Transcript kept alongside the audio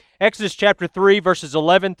Exodus chapter 3, verses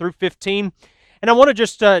 11 through 15. And I want to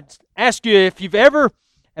just ask you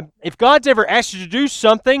if God's ever asked you to do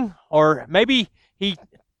something, or maybe He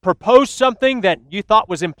proposed something that you thought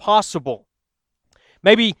was impossible.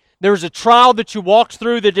 Maybe there was a trial that you walked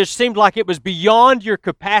through that just seemed like it was beyond your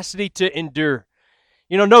capacity to endure.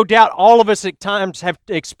 You know, no doubt all of us at times have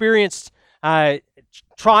experienced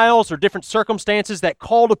trials or different circumstances that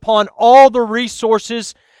called upon all the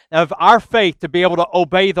resources of our faith to be able to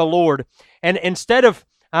obey the Lord. And instead of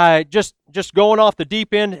just going off the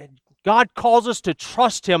deep end, God calls us to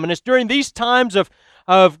trust Him. And it's during these times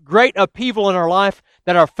of great upheaval in our life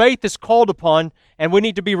that our faith is called upon, and we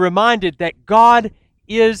need to be reminded that God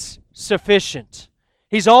is sufficient.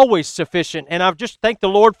 He's always sufficient. And I've just thanked the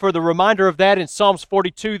Lord for the reminder of that in Psalms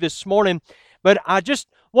 42 this morning. But I just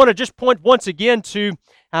want to point once again to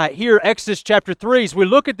here Exodus chapter 3 as we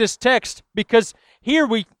look at this text, because here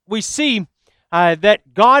we see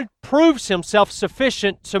that God proves Himself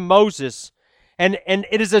sufficient to Moses. And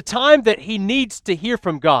it is a time that he needs to hear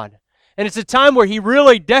from God. And it's a time where he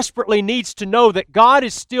really desperately needs to know that God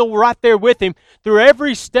is still right there with him through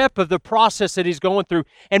every step of the process that he's going through.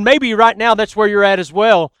 And maybe right now that's where you're at as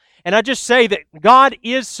well. And I just say that God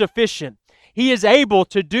is sufficient. He is able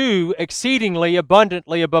to do exceedingly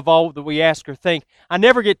abundantly above all that we ask or think. I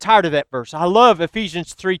never get tired of that verse. I love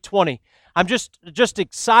Ephesians 3:20. I'm just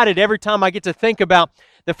excited every time I get to think about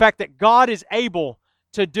the fact that God is able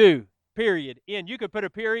to do, period. And you could put a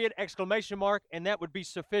period, exclamation mark, and that would be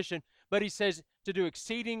sufficient. But he says to do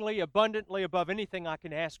exceedingly abundantly above anything I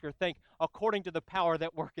can ask or think, according to the power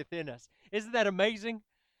that worketh in us. Isn't that amazing?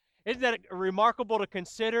 Isn't that remarkable to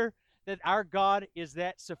consider that our God is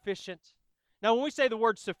that sufficient? Now, when we say the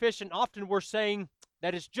word sufficient, often we're saying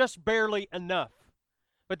that it's just barely enough.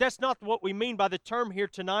 But that's not what we mean by the term here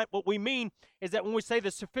tonight. What we mean is that when we say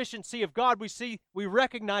the sufficiency of God, we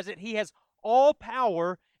recognize that He has all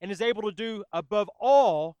power and is able to do above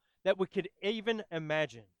all that we could even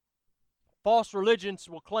imagine. False religions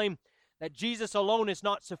will claim that Jesus alone is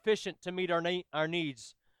not sufficient to meet our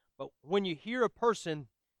needs. But when you hear a person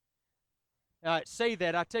say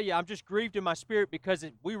that, I tell you, I'm just grieved in my spirit, because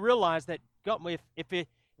we realize that if it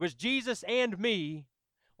was Jesus and me,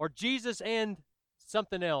 or Jesus and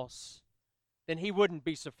something else, then He wouldn't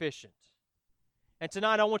be sufficient. And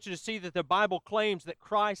tonight I want you to see that the Bible claims that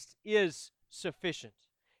Christ is sufficient.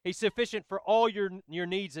 He's sufficient for all your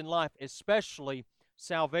needs in life, especially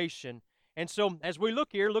salvation. And so as we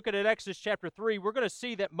look at Exodus chapter 3, we're going to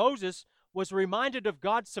see that Moses was reminded of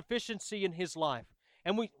God's sufficiency in his life.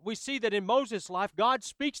 And we see that in Moses' life, God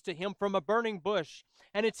speaks to him from a burning bush.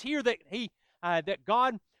 And it's here that that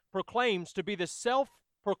God proclaims to be the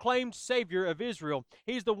self-proclaimed Savior of Israel.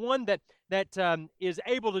 He's the one that is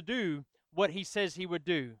able to do what He says He would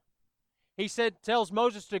do. He tells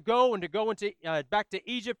Moses to go into back to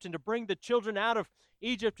Egypt and to bring the children out of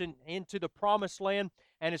Egypt and into the promised land.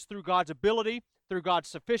 And it's through God's ability, through God's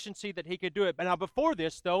sufficiency, that He could do it. But now before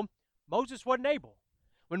this, though, Moses wasn't able.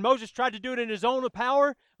 When Moses tried to do it in his own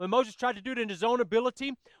power, when Moses tried to do it in his own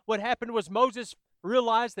ability, what happened was Moses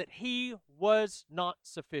realized that he was not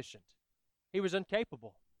sufficient. He was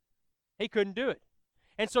incapable. He couldn't do it.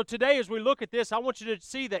 And so today, as we look at this, I want you to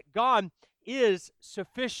see that God is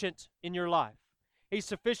sufficient in your life. He's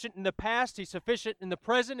sufficient in the past, He's sufficient in the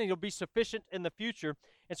present, and He'll be sufficient in the future.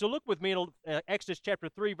 And so look with me in Exodus chapter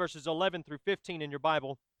 3, verses 11 through 15 in your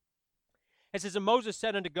Bible. It says, "And Moses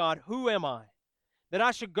said unto God, Who am I, that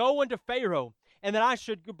I should go unto Pharaoh, and that I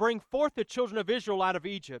should bring forth the children of Israel out of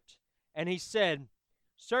Egypt? And He said,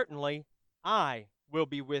 Certainly I will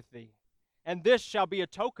be with thee, and this shall be a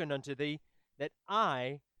token unto thee, that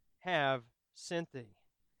I have sent thee.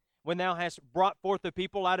 When thou hast brought forth the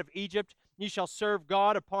people out of Egypt, ye shall serve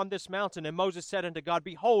God upon this mountain. And Moses said unto God,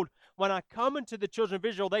 Behold, when I come unto the children of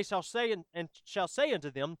Israel, they shall say and shall say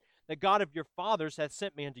unto them, The God of your fathers hath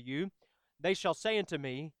sent me unto you. They shall say unto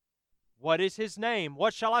me, What is His name?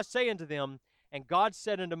 What shall I say unto them? And God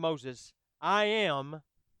said unto Moses, I am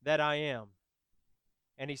that I am.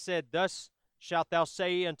 And He said, Thus shalt thou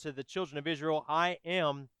say unto the children of Israel, I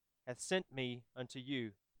am hath sent me unto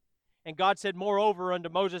you. And God said moreover unto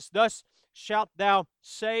Moses, Thus shalt thou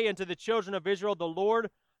say unto the children of Israel, The Lord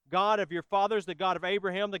God of your fathers, the God of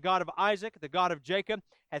Abraham, the God of Isaac, the God of Jacob,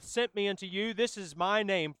 hath sent me unto you. This is my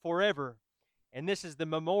name forever, and this is the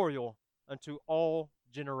memorial unto all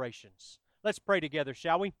generations." Let's pray together,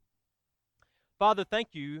 shall we? Father, thank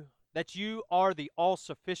you that you are the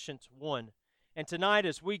all-sufficient one. And tonight,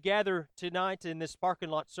 as we gather tonight in this parking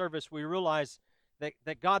lot service, we realize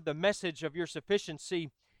that God, the message of your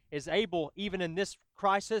sufficiency is able, even in this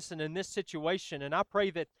crisis and in this situation. And I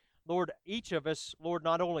pray that, Lord, each of us, Lord,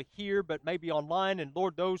 not only here, but maybe online, and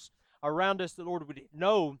Lord, those around us, the Lord would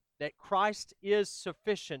know that Christ is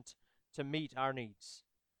sufficient to meet our needs.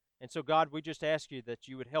 And so, God, we just ask you that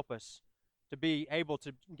you would help us to be able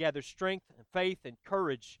to gather strength and faith and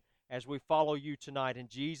courage as we follow you tonight. In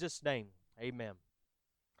Jesus' name, amen.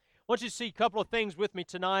 I want you to see a couple of things with me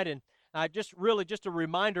tonight, and just a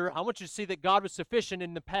reminder. I want you to see that God was sufficient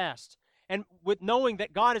in the past. And with knowing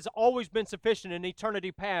that God has always been sufficient in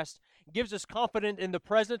eternity past, gives us confidence in the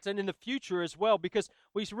present and in the future as well, because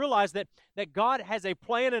we realize that God has a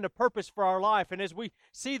plan and a purpose for our life. And as we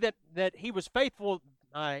see that He was faithful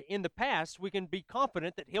in the past, we can be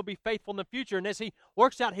confident that He'll be faithful in the future. And as He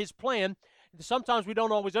works out His plan, sometimes we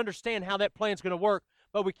don't always understand how that plan's going to work,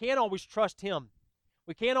 but we can't always trust Him.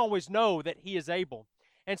 We can't always know that He is able.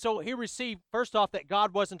 And so here we see, first off, that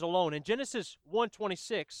God wasn't alone. In Genesis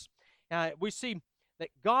 1:26, we see that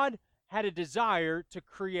God had a desire to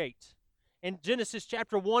create. In Genesis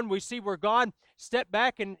chapter 1, we see where God stepped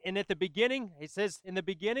back, and at the beginning, it says, in the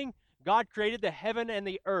beginning, God created the heaven and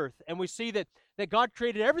the earth. And we see that God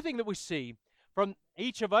created everything that we see, from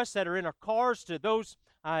each of us that are in our cars to those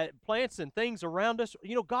plants and things around us.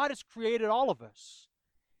 You know, God has created all of us.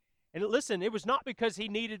 And listen, it was not because He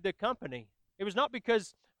needed the company. It was not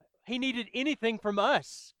because He needed anything from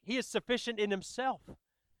us. He is sufficient in Himself.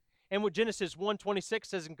 And what Genesis 1:26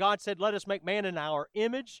 says, and God said, let us make man in our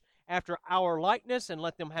image, after our likeness, and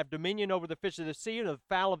let them have dominion over the fish of the sea, and the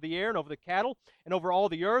fowl of the air, and over the cattle, and over all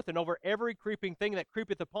the earth, and over every creeping thing that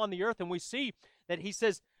creepeth upon the earth. And we see that He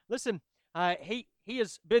says, listen, He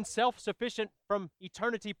has been self-sufficient from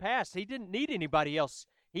eternity past. He didn't need anybody else.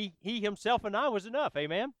 He Himself and I was enough.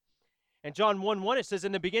 Amen? And John 1:1, it says,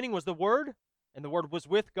 in the beginning was the Word, and the Word was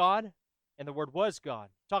with God, and the Word was God.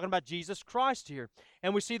 Talking about Jesus Christ here.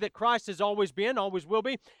 And we see that Christ has always been, always will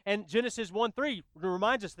be. And Genesis 1:3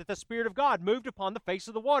 reminds us that the Spirit of God moved upon the face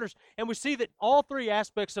of the waters. And we see that all three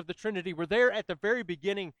aspects of the Trinity were there at the very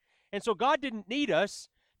beginning. And so God didn't need us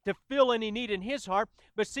to fill any need in His heart.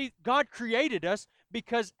 But see, God created us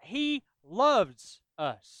because He loves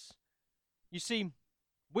us. You see,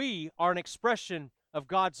 we are an expression of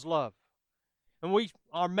God's love. And we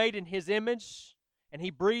are made in His image, and He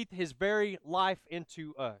breathed His very life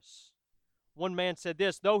into us. One man said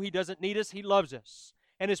this, though He doesn't need us, He loves us.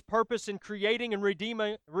 And His purpose in creating and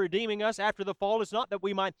redeeming us after the fall is not that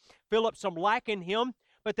we might fill up some lack in Him,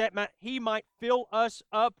 but that He might fill us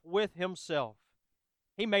up with Himself.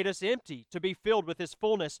 He made us empty to be filled with His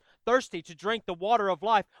fullness, thirsty to drink the water of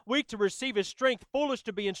life, weak to receive His strength, foolish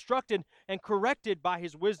to be instructed and corrected by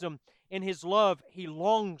His wisdom. In His love, He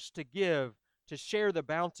longs to give, to share the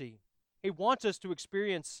bounty. He wants us to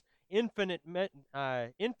experience infinite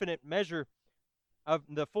measure of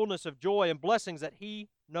the fullness of joy and blessings that He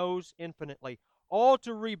knows infinitely, all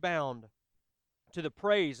to rebound to the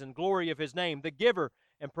praise and glory of His name, the giver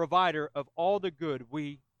and provider of all the good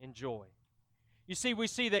we enjoy. You see, we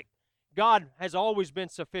see that God has always been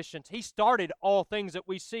sufficient. He started all things that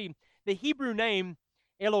we see. The Hebrew name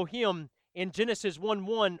Elohim in Genesis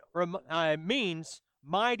 1:1 means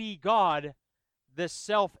mighty God, the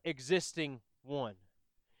self-existing one.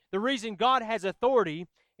 The reason God has authority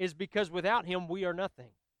is because without Him we are nothing.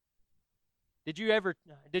 Did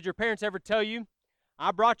your parents ever tell you,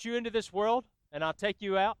 I brought you into this world and I'll take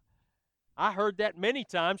you out? I heard that many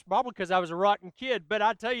times, probably because I was a rotten kid, but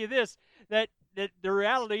I tell you this, that the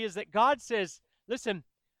reality is that God says, listen,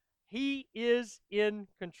 He is in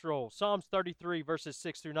control. Psalms 33 verses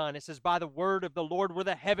 6-9, it says, by the word of the Lord were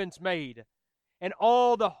the heavens made, and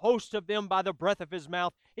all the host of them by the breath of His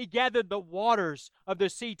mouth. He gathered the waters of the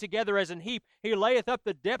sea together as an heap. He layeth up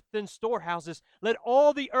the depth in storehouses. Let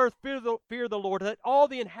all the earth fear the Lord. Let all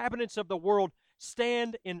the inhabitants of the world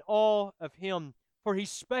stand in awe of Him. For He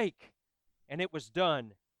spake, and it was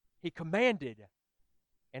done. He commanded,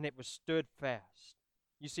 and it was stood fast.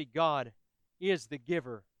 You see, God is the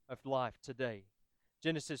giver of life today.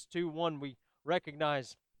 Genesis 2:1, we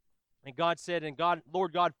recognize, and God said, and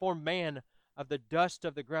Lord God formed man of the dust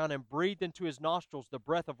of the ground and breathed into his nostrils the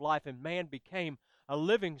breath of life, and man became a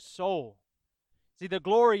living soul. See, the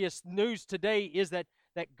glorious news today is that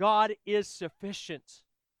God is sufficient.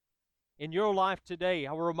 In your life today,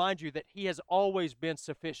 I will remind you that He has always been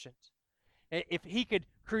sufficient. If He could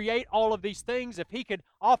create all of these things, if He could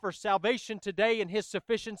offer salvation today in His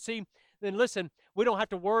sufficiency, then listen, we don't have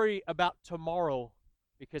to worry about tomorrow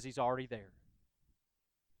because He's already there.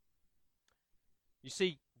 You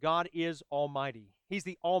see, God is almighty. He's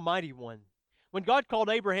the almighty one. When God called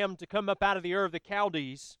Abraham to come up out of the Ur of the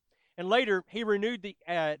Chaldees, and later He renewed the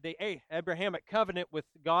Abrahamic covenant with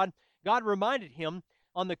God, God reminded him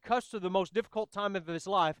on the cusp of the most difficult time of his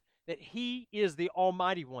life that He is the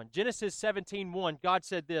Almighty One. Genesis 17:1, God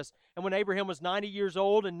said this, "And when Abraham was 90 years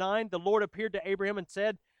old and 9, the Lord appeared to Abraham and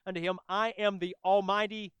said unto him, I am the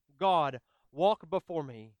Almighty God. Walk before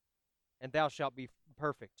me, and thou shalt be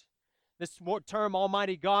perfect." This term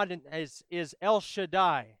Almighty God is El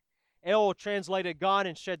Shaddai. El translated God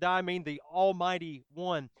and Shaddai mean the Almighty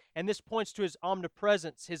One. And this points to His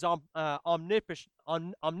omnipresence, His omnipotence,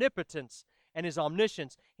 and His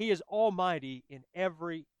omniscience. He is almighty in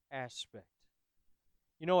every aspect.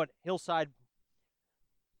 You know, at Hillside,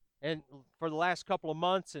 and for the last couple of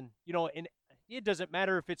months, and it doesn't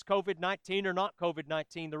matter if it's COVID-19 or not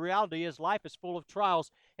COVID-19. The reality is life is full of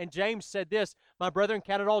trials. And James said this, "My brethren,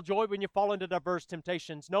 count it all joy when you fall into diverse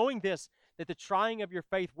temptations, knowing this, that the trying of your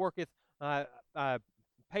faith worketh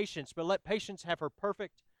patience. But let patience have her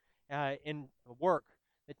perfect in work."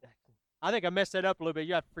 I think I messed that up a little bit.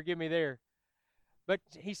 You have to forgive me there. But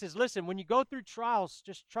he says, listen, when you go through trials,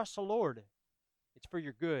 just trust the Lord. It's for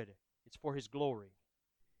your good. It's for His glory.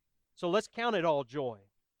 So let's count it all joy.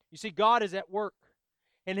 You see, God is at work,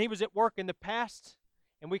 and He was at work in the past,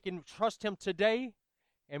 and we can trust Him today,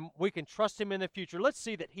 and we can trust Him in the future. Let's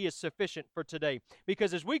see that He is sufficient for today,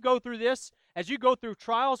 because as we go through this, as you go through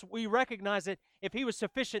trials, we recognize that if He was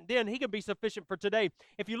sufficient then, He can be sufficient for today.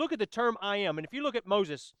 If you look at the term I am, and if you look at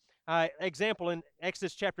Moses' example in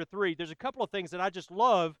Exodus chapter 3, there's a couple of things that I just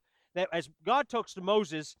love, that as God talks to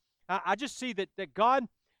Moses, I just see that God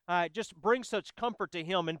just brings such comfort to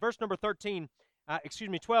him. In verse number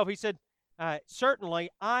 12, he said, "Certainly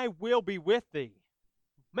I will be with thee."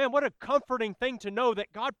 Man, what a comforting thing to know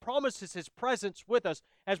that God promises His presence with us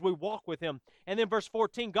as we walk with Him. And then verse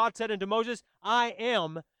 14, God said unto Moses, "I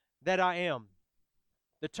am that I am."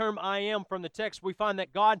 The term I am from the text, we find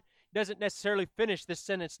that God doesn't necessarily finish this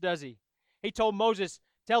sentence, does He? He told Moses,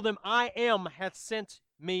 "Tell them, I am hath sent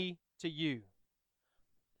me to you."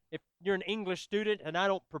 If you're an English student, and I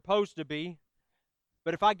don't propose to be,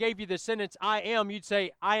 but if I gave you the sentence, I am, you'd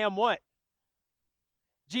say, I am what?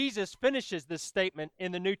 Jesus finishes this statement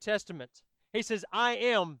in the New Testament. He says, "I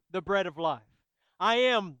am the bread of life. I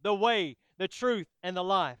am the way, the truth, and the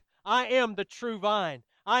life. I am the true vine.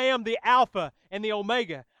 I am the Alpha and the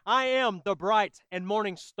Omega. I am the bright and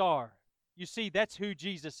morning star." You see, that's who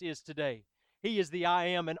Jesus is today. He is the I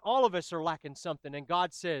am, and all of us are lacking something, and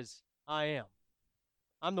God says, I am.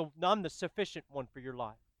 I'm the sufficient one for your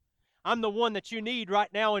life. I'm the one that you need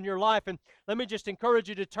right now in your life. And let me just encourage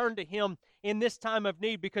you to turn to Him in this time of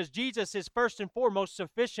need, because Jesus is first and foremost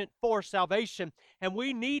sufficient for salvation, and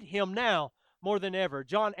we need Him now more than ever.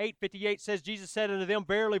 John 8:58 says, Jesus said unto them,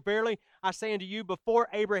 "Verily, verily, I say unto you, before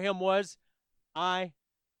Abraham was, I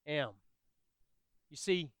am." You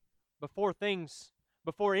see, before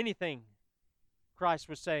anything, Christ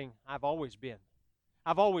was saying, I've always been.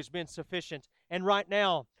 I've always been sufficient. And right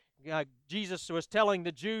now, Jesus was telling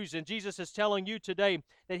the Jews, and Jesus is telling you today,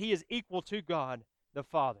 that He is equal to God the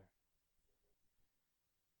Father.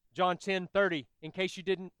 John 10:30, in case you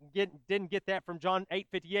didn't get that from John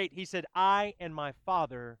 8:58, He said, "I and my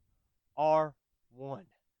Father are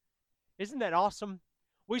one." Isn't that awesome?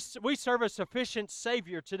 We serve a sufficient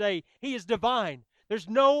Savior today. He is divine. There's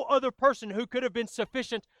no other person who could have been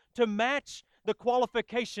sufficient to match the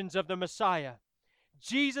qualifications of the Messiah.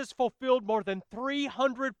 Jesus fulfilled more than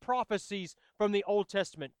 300 prophecies from the Old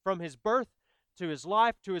Testament, from His birth to His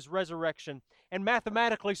life to His resurrection. And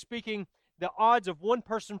mathematically speaking, the odds of one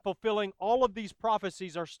person fulfilling all of these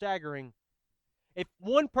prophecies are staggering. If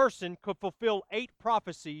one person could fulfill 8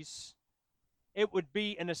 prophecies, it would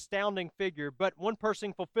be an astounding figure. But one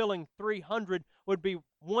person fulfilling 300 would be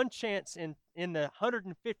one chance in the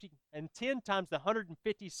 150 and 10 times the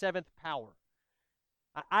 157th power.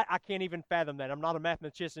 I can't even fathom that. I'm not a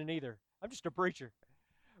mathematician either. I'm just a preacher.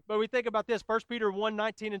 But we think about this. 1 Peter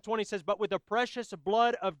 1:19 and 20 says, "But with the precious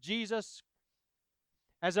blood of Jesus,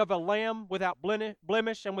 as of a lamb without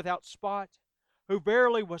blemish and without spot, who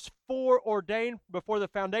verily was foreordained before the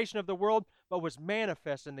foundation of the world, but was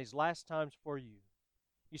manifest in these last times for you."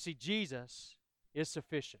 You see, Jesus is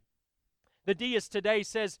sufficient. The deist today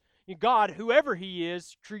says, God, whoever He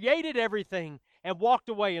is, created everything and walked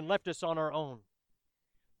away and left us on our own.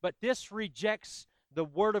 But this rejects the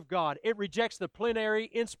Word of God. It rejects the plenary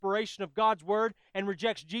inspiration of God's Word and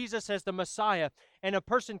rejects Jesus as the Messiah. And a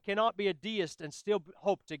person cannot be a deist and still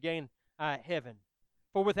hope to gain heaven.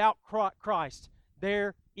 For without Christ,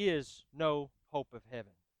 there is no hope of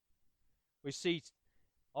heaven. We see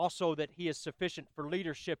also that He is sufficient for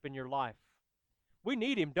leadership in your life. We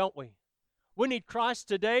need Him, don't we? We need Christ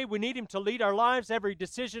today. We need Him to lead our lives. Every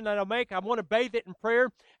decision that I make, I want to bathe it in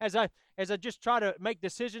prayer. As I just try to make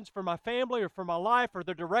decisions for my family or for my life or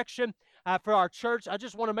the direction, for our church. I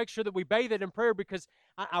just want to make sure that we bathe it in prayer, because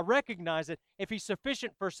I recognize that if He's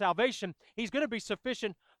sufficient for salvation, He's going to be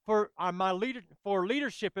sufficient for for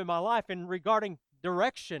leadership in my life and regarding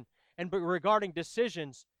direction and regarding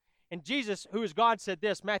decisions. And Jesus, who is God, said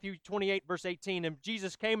this, Matthew 28, verse 18, and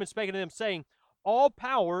Jesus came and spake unto them, saying, all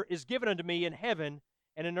power is given unto me in heaven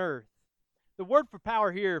and in earth. The word for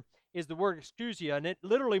power here is the word exousia, and it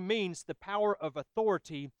literally means the power of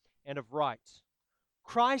authority and of right.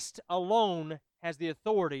 Christ alone has the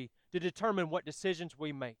authority to determine what decisions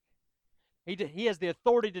we make. He has the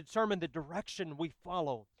authority to determine the direction we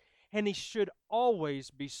follow, and He should always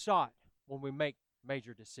be sought when we make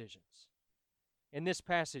major decisions. In this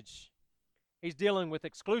passage, He's dealing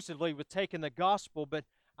exclusively with taking the gospel, but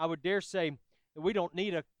I would dare say that we don't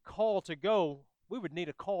need a call to go. We would need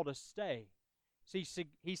a call to stay. See,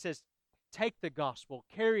 He says, take the gospel,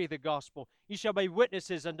 carry the gospel. Ye shall be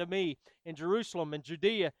witnesses unto me in Jerusalem and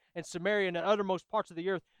Judea and Samaria and the uttermost parts of the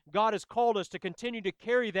earth. God has called us to continue to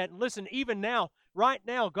carry that. And listen, even now, right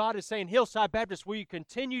now, God is saying, Hillside Baptist, will you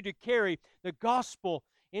continue to carry the gospel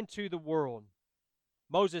into the world?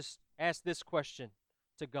 Moses asked this question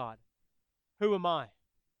to God, who am I?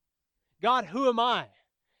 God, who am I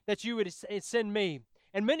that you would send me?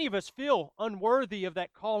 And many of us feel unworthy of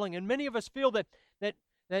that calling, and many of us feel that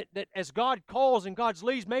as God calls and God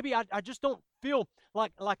leads, maybe I just don't feel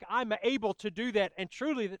like I'm able to do that. And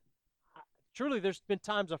truly, there's been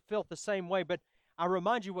times I've felt the same way. But I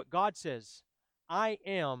remind you what God says: I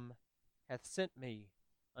am hath sent me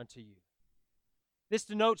unto you. This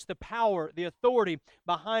denotes the power, the authority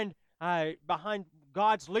behind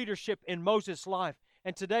God's leadership in Moses' life.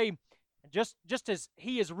 And today, just as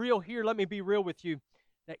He is real here, let me be real with you,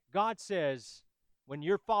 that God says, when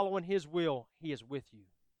you're following His will, He is with you.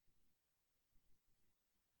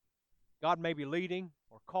 God may be leading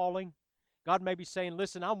or calling. God may be saying,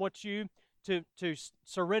 listen, I want you to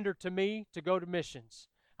surrender to me to go to missions.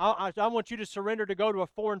 I want you to surrender to go to a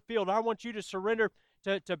foreign field. I want you to surrender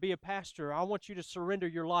to be a pastor. I want you to surrender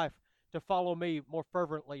your life to follow me more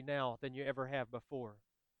fervently now than you ever have before.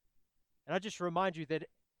 And I just remind you that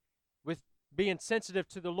with being sensitive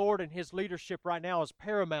to the Lord and His leadership right now is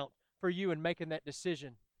paramount for you in making that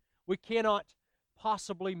decision. We cannot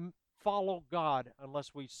possibly follow God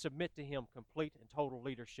unless we submit to Him complete and total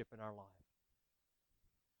leadership in our life.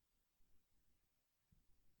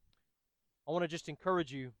 I want to just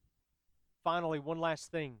encourage you, finally, one last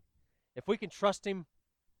thing. If we can trust Him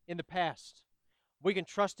in the past, we can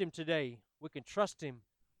trust Him today. We can trust Him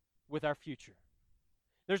with our future.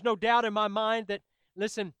 There's no doubt in my mind that,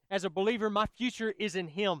 listen, as a believer, my future is in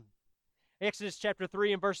Him. Exodus chapter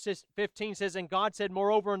 3 and verse 15 says, and God said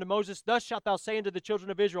moreover unto Moses, thus shalt thou say unto the children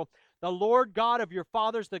of Israel, the Lord God of your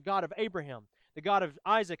fathers, the God of Abraham, the God of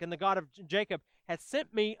Isaac, and the God of Jacob, hath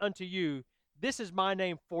sent me unto you. This is my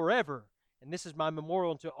name forever, and this is my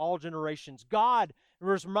memorial unto all generations. God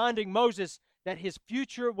was reminding Moses that his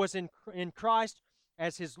future was in Christ,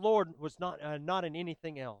 as his Lord was not in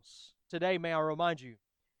anything else. Today, may I remind you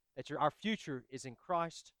that our future is in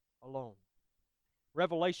Christ alone.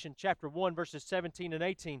 Revelation chapter 1, verses 17 and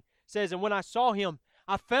 18 says, and when I saw Him,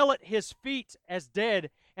 I fell at His feet as dead,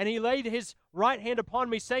 and He laid His right hand upon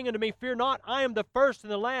me, saying unto me, fear not, I am the first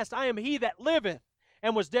and the last. I am He that liveth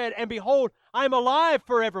and was dead, and behold, I am alive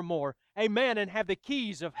forevermore. Amen, and have the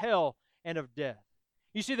keys of hell and of death.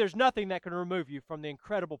 You see, there's nothing that can remove you from the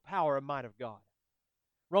incredible power and might of God.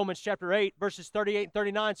 Romans chapter 8, verses 38 and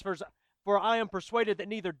 39 says, for I am persuaded that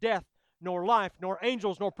neither death, nor life, nor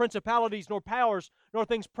angels, nor principalities, nor powers, nor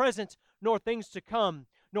things present, nor things to come,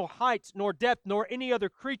 nor height, nor depth, nor any other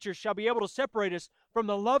creature shall be able to separate us from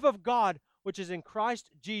the love of God which is in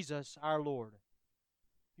Christ Jesus our Lord.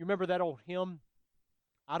 You remember that old hymn,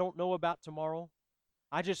 I don't know about tomorrow.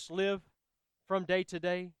 I just live from day to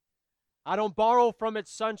day. I don't borrow from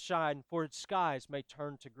its sunshine, for its skies may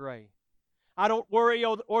turn to gray. I don't worry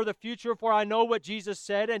o'er the future, for I know what Jesus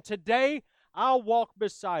said, and today I'll walk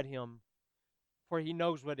beside Him, for He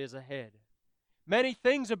knows what is ahead. Many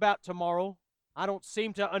things about tomorrow I don't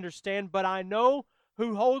seem to understand, but I know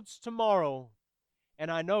who holds tomorrow,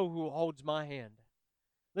 and I know who holds my hand.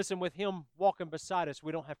 Listen, with Him walking beside us,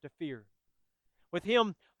 we don't have to fear. With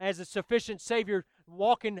Him as a sufficient Savior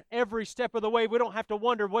walking every step of the way, we don't have to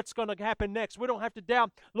wonder what's going to happen next. We don't have to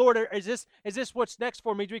doubt, Lord, is this what's next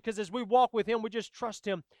for me? Because as we walk with Him, we just trust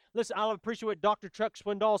Him. Listen, I appreciate what Dr. Chuck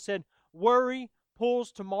Swindoll said. Worry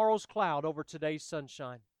pulls tomorrow's cloud over today's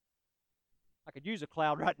sunshine. I could use a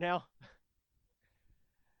cloud right now.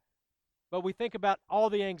 But we think about all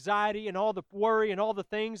the anxiety and all the worry and all the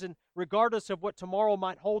things, and regardless of what tomorrow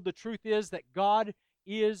might hold, the truth is that God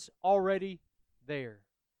is already there.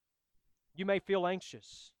 You may feel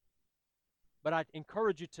anxious, but I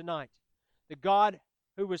encourage you tonight, the God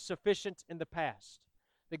who was sufficient in the past,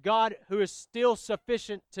 the God who is still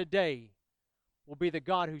sufficient today, will be the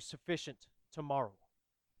God who's sufficient tomorrow.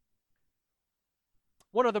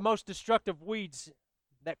 One of the most destructive weeds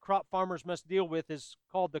that crop farmers must deal with is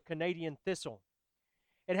called the Canadian thistle.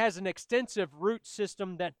 It has an extensive root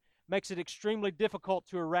system that makes it extremely difficult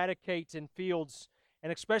to eradicate in fields,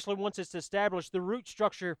 and especially once it's established, the root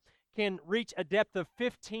structure can reach a depth of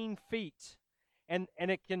 15 feet, and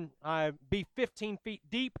it can be 15 feet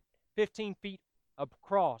deep, 15 feet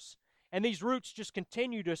across. And these roots just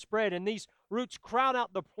continue to spread, and these roots crowd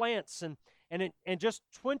out the plants, and just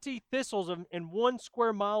 20 thistles in 1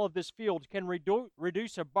 square mile of this field can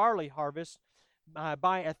reduce a barley harvest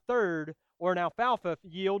by a third, or an alfalfa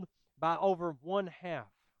yield by over 1/2.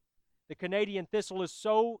 The Canadian thistle is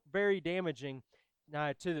so very damaging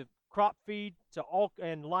to the crop feed, to all,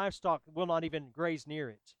 and livestock will not even graze near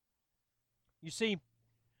it. You see,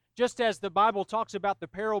 just as the Bible talks about the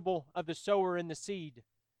parable of the sower and the seed,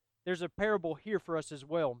 there's a parable here for us as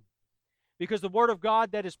well. Because the Word of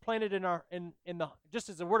God that is planted just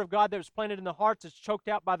as the Word of God that was planted in the hearts is choked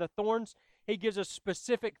out by the thorns, He gives us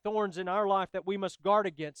specific thorns in our life that we must guard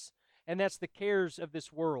against, and that's the cares of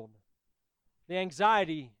this world. The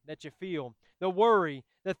anxiety that you feel, the worry,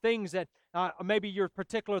 the things that maybe your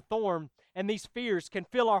particular thorn, and these fears can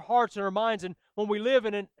fill our hearts and our minds. And when we live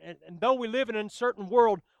and though we live in an uncertain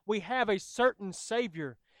world, we have a certain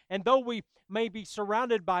Savior. And though we may be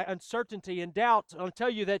surrounded by uncertainty and doubt, I'll tell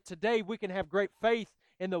you that today we can have great faith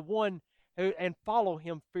in the one and follow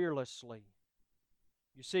Him fearlessly.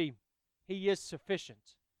 You see, He is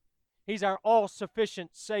sufficient. He's our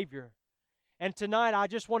all-sufficient Savior. And tonight I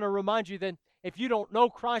just want to remind you that if you don't know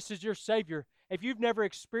Christ as your Savior, if you've never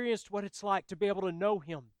experienced what it's like to be able to know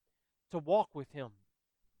Him, to walk with Him,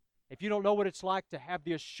 if you don't know what it's like to have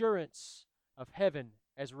the assurance of heaven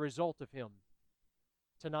as a result of Him,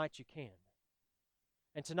 tonight you can.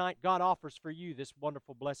 And tonight God offers for you this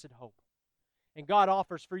wonderful, blessed hope. And God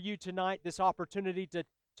offers for you tonight this opportunity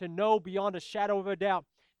to know beyond a shadow of a doubt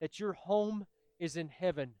that your home is in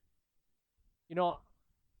heaven. You know,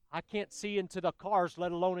 I can't see into the cars,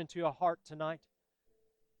 let alone into your heart tonight.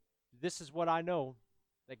 This is what I know,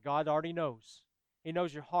 that God already knows. He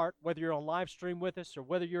knows your heart, whether you're on live stream with us or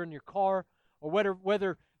whether you're in your car or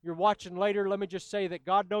whether you're watching later. Let me just say that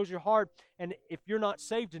God knows your heart. And if you're not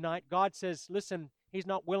saved tonight, God says, listen, He's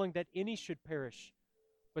not willing that any should perish,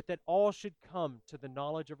 but that all should come to the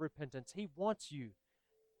knowledge of repentance. He wants you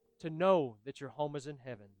to know that your home is in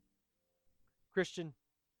heaven. Christian,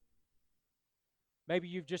 maybe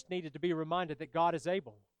you've just needed to be reminded that God is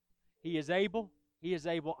able. He is able. He is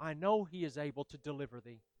able. I know He is able to deliver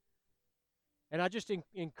thee. And I just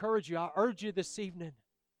encourage you, I urge you this evening,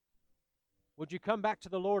 would you come back to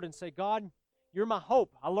the Lord and say, God, You're my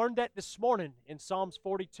hope. I learned that this morning in Psalms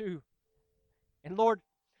 42. And Lord,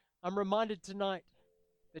 I'm reminded tonight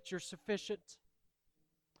that You're sufficient.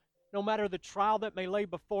 No matter the trial that may lay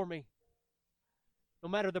before me, no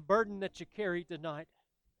matter the burden that you carry tonight,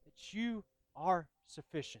 that You are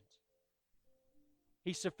sufficient.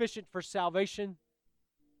 He's sufficient for salvation,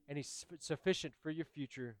 and He's sufficient for your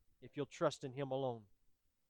future if you'll trust in Him alone.